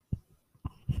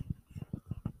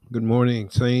Good morning,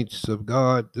 saints of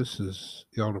God. This is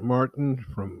Elder Martin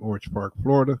from Orange Park,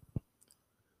 Florida,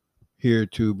 here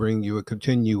to bring you a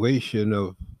continuation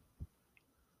of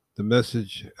the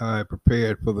message I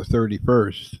prepared for the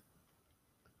 31st.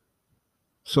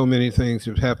 So many things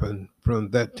have happened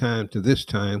from that time to this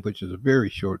time, which is a very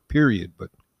short period, but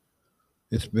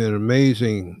it's been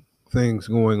amazing things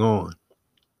going on,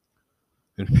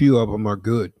 and few of them are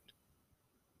good.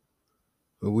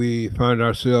 We find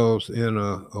ourselves in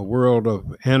a world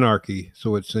of anarchy,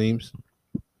 so it seems.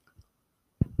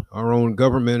 Our own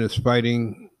government is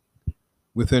fighting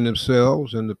within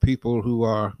themselves, and the people who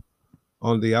are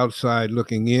on the outside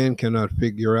looking in cannot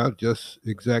figure out just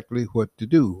exactly what to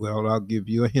do. Well, I'll give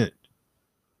you a hint.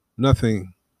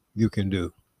 Nothing you can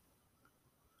do.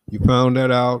 You found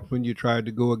that out when you tried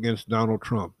to go against Donald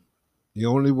Trump. The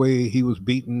only way he was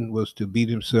beaten was to beat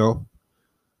himself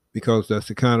because that's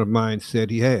the kind of mindset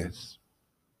he has.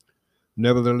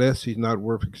 Nevertheless, he's not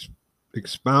worth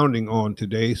expounding on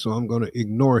today, so I'm going to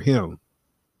ignore him.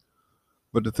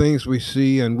 But the things we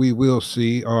see and we will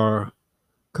see are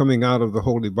coming out of the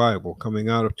Holy Bible, coming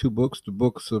out of two books, the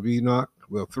books of Enoch,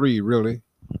 well, three really,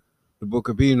 the book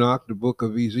of Enoch, the book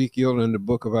of Ezekiel, and the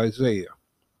book of Isaiah.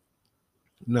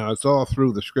 Now, it's all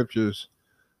through the scriptures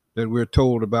that we're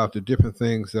told about the different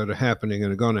things that are happening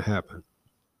and are going to happen.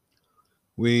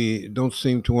 We don't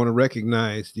seem to want to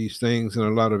recognize these things in a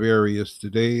lot of areas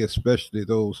today, especially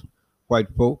those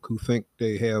white folk who think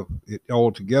they have it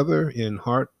all together in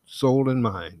heart, soul, and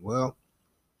mind. Well,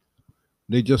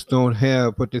 they just don't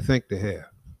have what they think they have.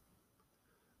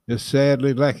 They're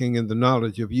sadly lacking in the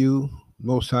knowledge of you,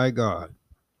 Most High God.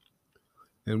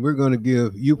 And we're going to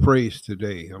give you praise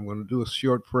today. I'm going to do a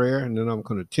short prayer, and then I'm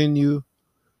going to continue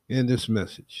in this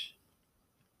message.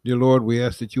 Dear Lord, we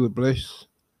ask that you would bless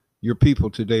your people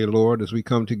today, Lord, as we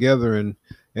come together and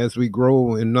as we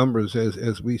grow in numbers,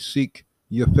 as we seek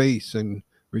your face and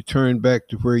return back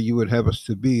to where you would have us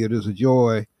to be. It is a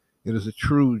joy. It is a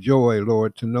true joy,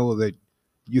 Lord, to know that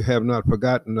you have not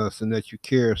forgotten us and that you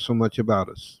care so much about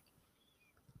us.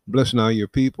 Bless now your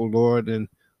people, Lord, and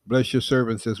bless your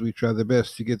servants as we try the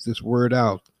best to get this word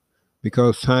out,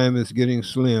 because time is getting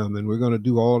slim and we're going to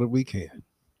do all that we can.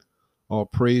 All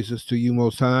praises to you,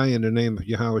 Most High, in the name of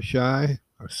Yahweh Shai,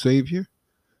 our Savior,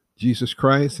 Jesus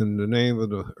Christ, in the name of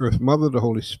the Earth Mother, the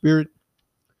Holy Spirit,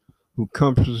 who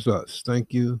comforts us.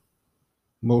 Thank you,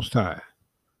 Most High.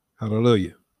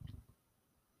 Hallelujah.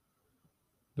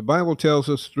 The Bible tells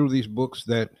us through these books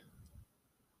that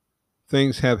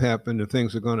things have happened and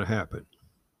things are going to happen.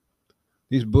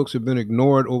 These books have been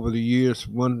ignored over the years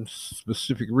for one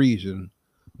specific reason.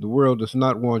 The world does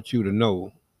not want you to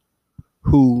know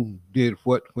who did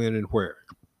what, when, and where.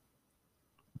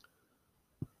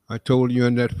 I told you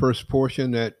in that first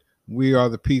portion that we are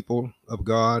the people of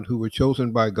God who were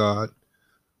chosen by God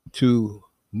to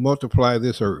multiply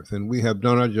this earth, and we have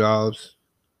done our jobs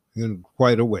in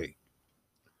quite a way.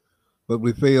 But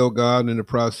we fail God in the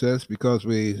process because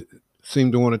we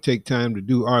seem to want to take time to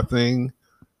do our thing.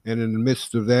 And in the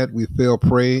midst of that, we fell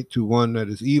prey to one that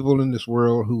is evil in this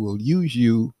world who will use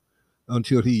you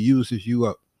until he uses you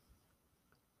up.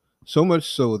 So much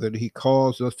so that he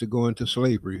caused us to go into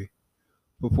slavery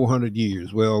for 400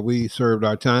 years. Well, we served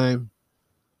our time.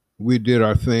 We did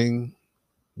our thing.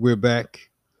 We're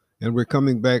back. And we're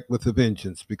coming back with a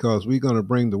vengeance because we're going to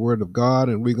bring the word of God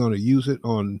and we're going to use it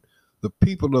on the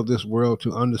people of this world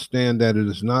to understand that it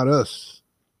is not us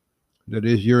that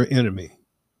is your enemy.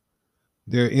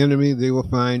 Their enemy they will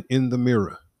find in the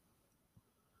mirror.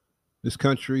 This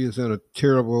country is in a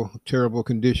terrible, terrible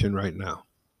condition right now.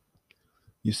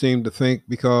 You seem to think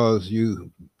because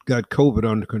you got COVID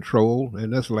under control,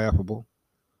 and that's laughable.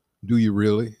 Do you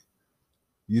really?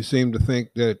 You seem to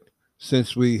think that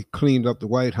since we cleaned up the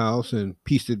White House and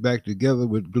pieced it back together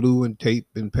with glue and tape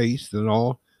and paste and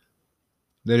all,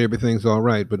 that everything's all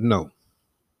right, but no.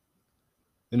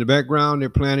 In the background, they're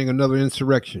planning another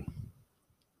insurrection.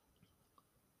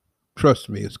 Trust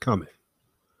me, it's coming.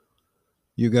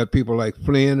 You got people like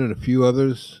Flynn and a few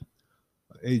others,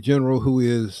 a general who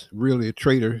is really a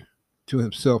traitor to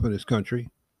himself and his country.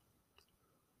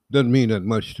 Doesn't mean that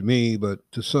much to me, but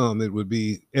to some it would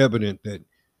be evident that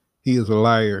he is a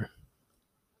liar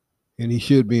and he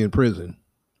should be in prison,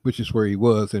 which is where he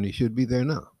was, and he should be there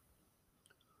now.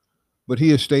 But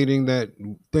he is stating that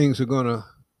things are going to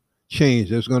change.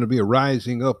 There's going to be a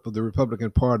rising up of the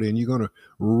Republican Party, and you're going to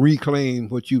reclaim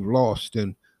what you've lost.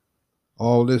 And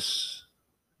all this,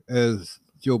 as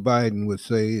Joe Biden would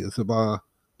say, is about a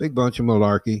big bunch of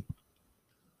malarkey.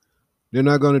 They're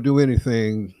not going to do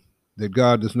anything that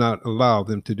God does not allow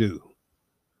them to do.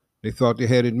 They thought they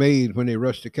had it made when they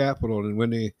rushed the Capitol and when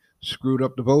they screwed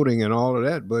up the voting and all of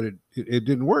that, but it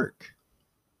didn't work.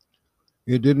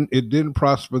 It didn't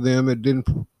prosper them. It didn't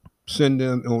send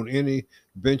them on any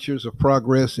ventures of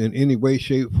progress in any way,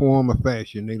 shape, form, or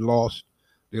fashion. They lost.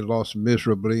 They lost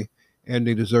miserably, and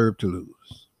they deserved to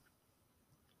lose.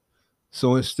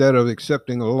 So instead of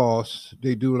accepting a loss,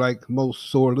 they do like most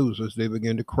sore losers. They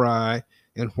begin to cry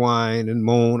and whine and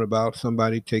moan about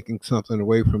somebody taking something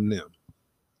away from them.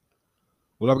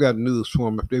 Well, I've got news for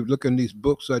them. If they look in these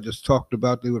books I just talked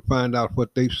about, they would find out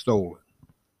what they've stolen.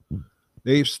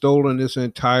 They've stolen this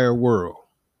entire world,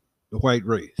 the white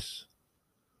race,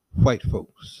 white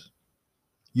folks.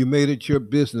 You made it your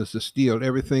business to steal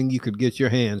everything you could get your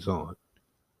hands on.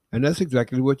 And that's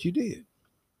exactly what you did.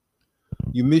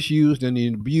 You misused and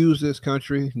you abused this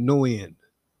country, no end.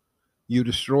 You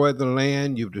destroyed the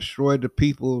land, you've destroyed the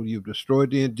people, you've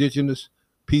destroyed the indigenous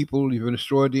people, you've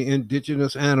destroyed the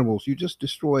indigenous animals. You just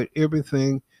destroyed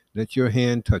everything that your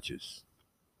hand touches.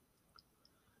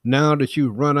 Now that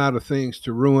you've run out of things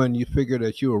to ruin, you figure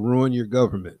that you'll ruin your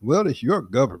government. Well, it's your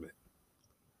government.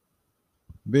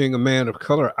 Being a man of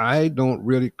color, I don't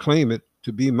really claim it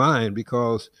to be mine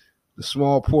because the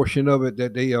small portion of it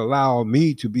that they allow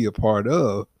me to be a part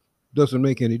of doesn't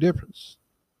make any difference.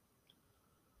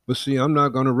 But see, I'm not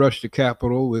going to rush the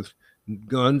Capitol with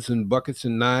guns and buckets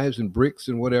and knives and bricks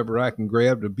and whatever I can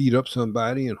grab to beat up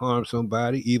somebody and harm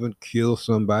somebody, even kill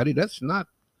somebody. That's not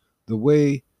the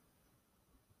way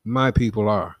my people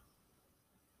are.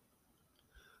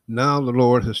 Now the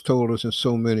Lord has told us in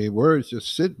so many words,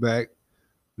 just sit back,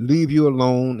 leave you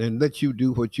alone, and let you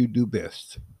do what you do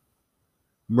best.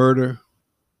 Murder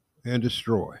and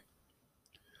destroy.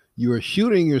 You are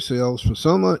shooting yourselves for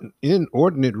some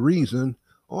inordinate reason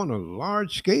on a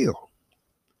large scale.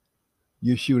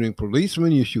 You're shooting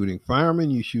policemen, you're shooting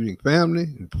firemen, you're shooting family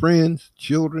and friends,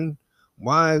 children,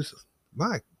 wives.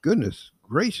 My goodness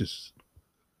gracious.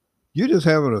 You're just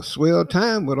having a swell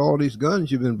time with all these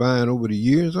guns you've been buying over the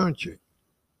years, aren't you?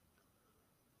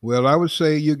 Well, I would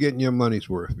say you're getting your money's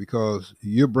worth because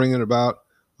you're bringing about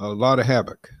a lot of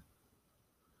havoc.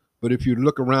 But if you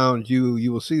look around you,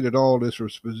 you will see that all this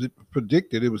was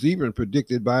predicted. It was even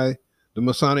predicted by the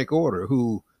Masonic Order,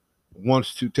 who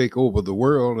wants to take over the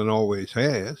world and always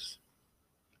has.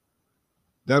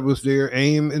 That was their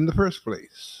aim in the first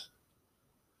place.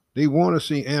 They want to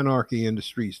see anarchy in the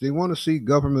streets. They want to see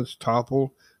governments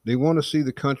topple. They want to see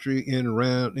the country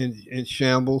in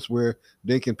shambles where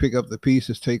they can pick up the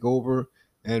pieces, take over,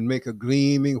 and make a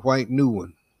gleaming white new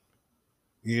one.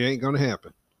 It ain't going to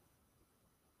happen.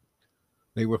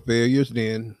 They were failures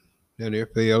then, and they're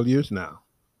failures now.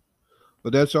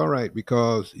 But that's all right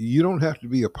because you don't have to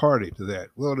be a party to that.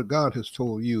 Well, the God has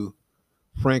told you,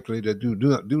 frankly, that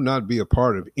do not be a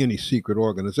part of any secret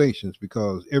organizations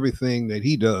because everything that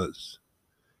he does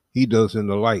in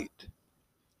the light.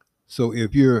 So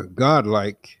if you're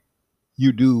godlike,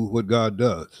 you do what God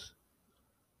does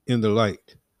in the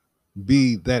light.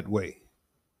 Be that way.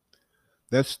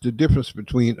 That's the difference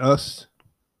between us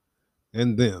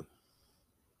and them.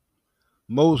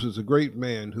 Moses, a great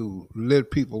man who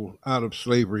led people out of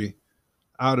slavery,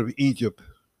 out of Egypt,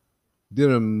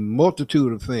 did a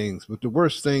multitude of things, but the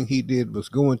worst thing he did was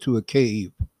go into a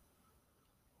cave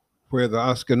where the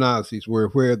Ashkenazis were,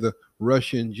 where the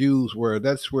Russian Jews were.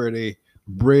 That's where they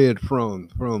bred from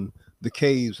the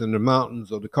caves and the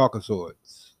mountains of the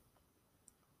Caucasoids.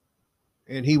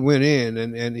 And he went in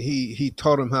and he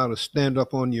taught them how to stand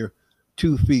up on your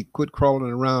 2 feet, quit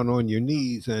crawling around on your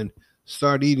knees, and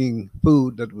start eating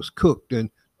food that was cooked, and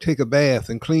take a bath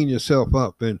and clean yourself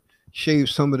up and shave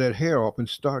some of that hair off and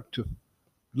start to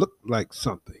look like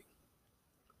something.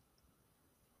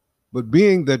 But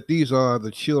being that these are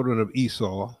the children of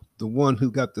Esau, the one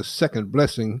who got the second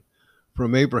blessing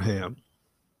from Abraham,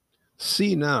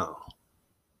 see now,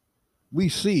 we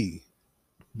see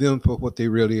them for what they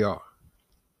really are.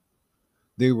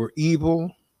 They were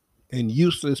evil and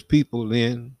useless people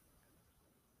then,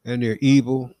 and they're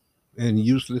evil and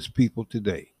useless people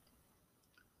today.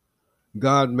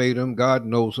 God made them, God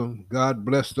knows them, God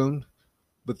blessed them.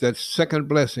 But that second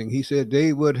blessing, he said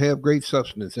they would have great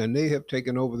substance, and they have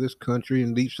taken over this country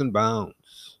in leaps and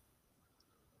bounds.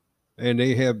 And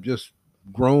they have just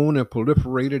grown and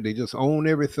proliferated. They just own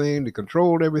everything, they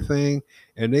control everything,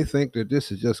 and they think that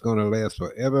this is just going to last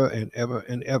forever and ever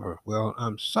and ever. Well,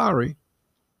 I'm sorry.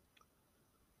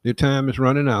 Their time is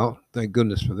running out. Thank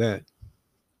goodness for that.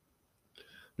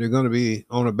 They're going to be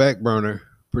on a back burner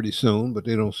pretty soon, but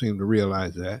they don't seem to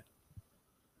realize that.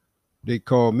 They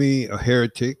call me a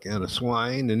heretic and a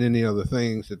swine and any other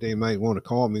things that they might want to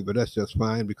call me, but that's just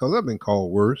fine because I've been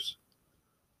called worse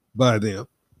by them.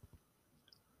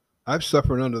 I've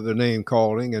suffered under the name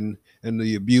calling and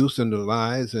the abuse and the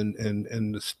lies and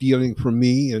the stealing from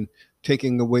me and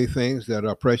taking away things that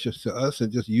are precious to us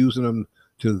and just using them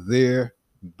to their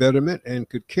betterment and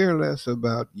could care less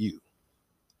about you.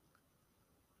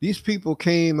 These people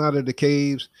came out of the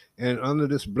caves, and under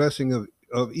this blessing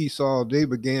of Esau, they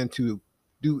began to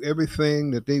do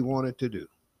everything that they wanted to do.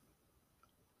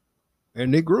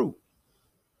 And they grew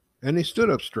and they stood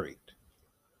up straight.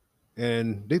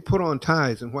 And they put on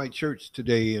ties in white shirts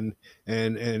today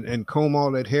and comb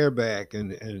all that hair back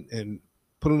and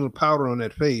put a little powder on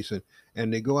that face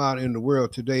and they go out in the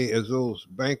world today as those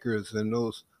bankers and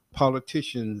those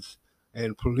politicians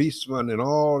and policemen and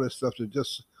all this stuff that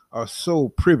just are so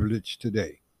privileged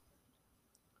today.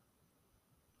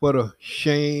 What a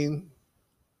shame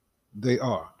they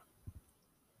are.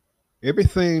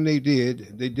 Everything they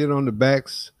did on the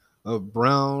backs of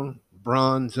brown,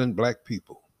 bronze, and black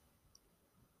people.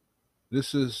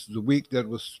 This is the week that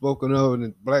was spoken of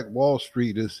in Black Wall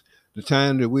Street is the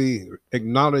time that we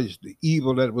acknowledge the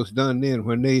evil that was done then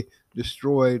when they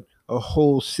destroyed a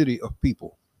whole city of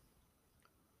people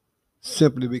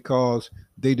simply because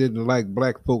they didn't like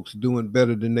black folks doing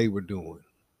better than they were doing.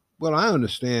 Well, I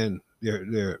understand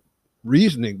their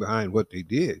reasoning behind what they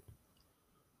did.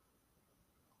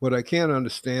 What I can't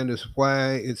understand is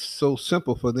why it's so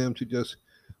simple for them to just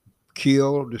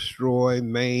kill, destroy,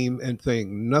 maim, and think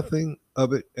nothing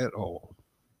of it at all.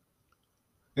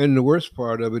 And the worst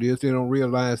part of it is they don't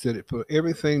realize that for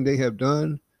everything they have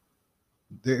done,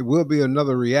 there will be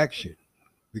another reaction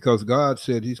because God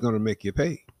said he's going to make you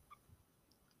pay.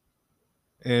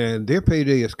 And their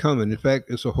payday is coming. In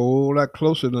fact, it's a whole lot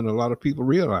closer than a lot of people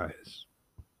realize.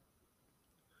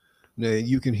 Now,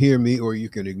 you can hear me or you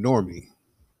can ignore me.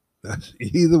 That's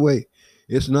either way,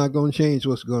 it's not going to change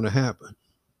what's going to happen.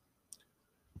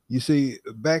 You see,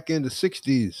 back in the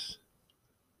 60s,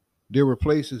 there were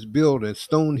places built and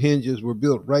Stonehenges were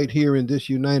built right here in this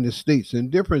United States, in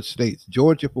different states,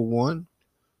 Georgia for one,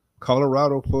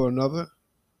 Colorado for another.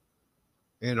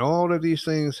 And all of these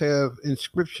things have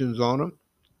inscriptions on them,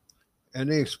 and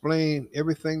they explain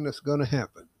everything that's going to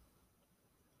happen.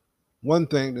 One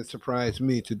thing that surprised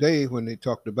me today when they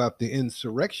talked about the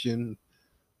insurrection,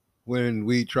 when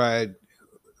they tried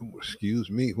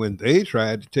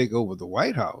to take over the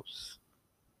White House,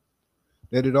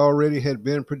 that it already had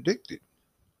been predicted.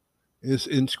 It's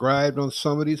inscribed on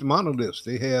some of these monoliths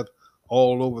they have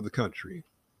all over the country.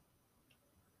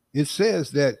 It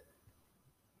says that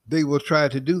they will try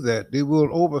to do that. They will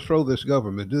overthrow this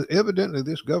government. Evidently,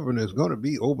 this government is going to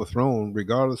be overthrown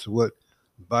regardless of what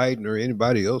Biden or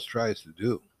anybody else tries to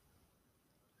do.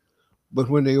 But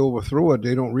when they overthrow it,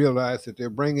 they don't realize that they're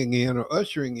bringing in or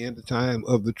ushering in the time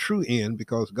of the true end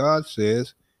because God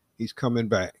says he's coming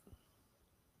back.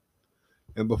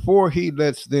 And before he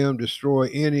lets them destroy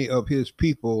any of his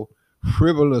people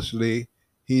frivolously,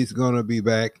 he's going to be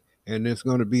back and there's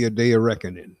going to be a day of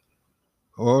reckoning.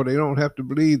 Oh, they don't have to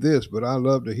believe this, but I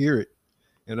love to hear it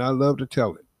and I love to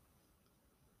tell it.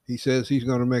 He says he's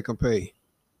going to make them pay,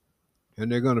 and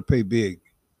they're going to pay big,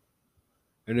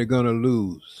 and they're going to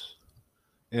lose.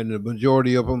 And the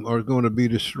majority of them are going to be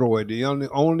destroyed. The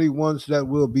only ones that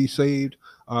will be saved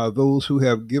are those who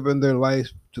have given their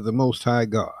life to the Most High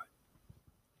God.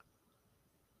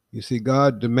 You see,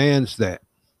 God demands that.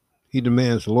 He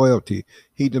demands loyalty.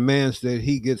 He demands that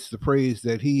he gets the praise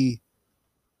that he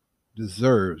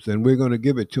deserves, and we're going to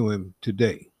give it to him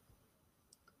today.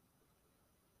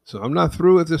 So I'm not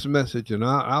through with this message, and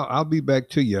I'll be back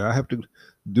to you. I have to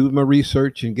do my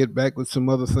research and get back with some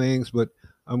other things, but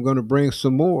I'm going to bring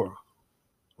some more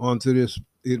onto this.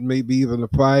 It may be even a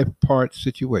 5-part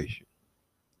situation.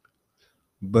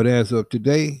 But as of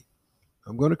today,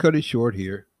 I'm going to cut it short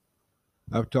here.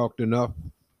 I've talked enough.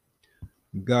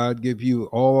 God give you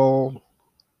all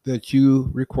that you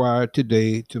require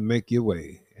today to make your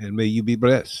way, and may you be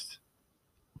blessed.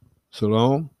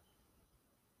 Shalom.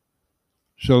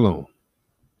 Shalom.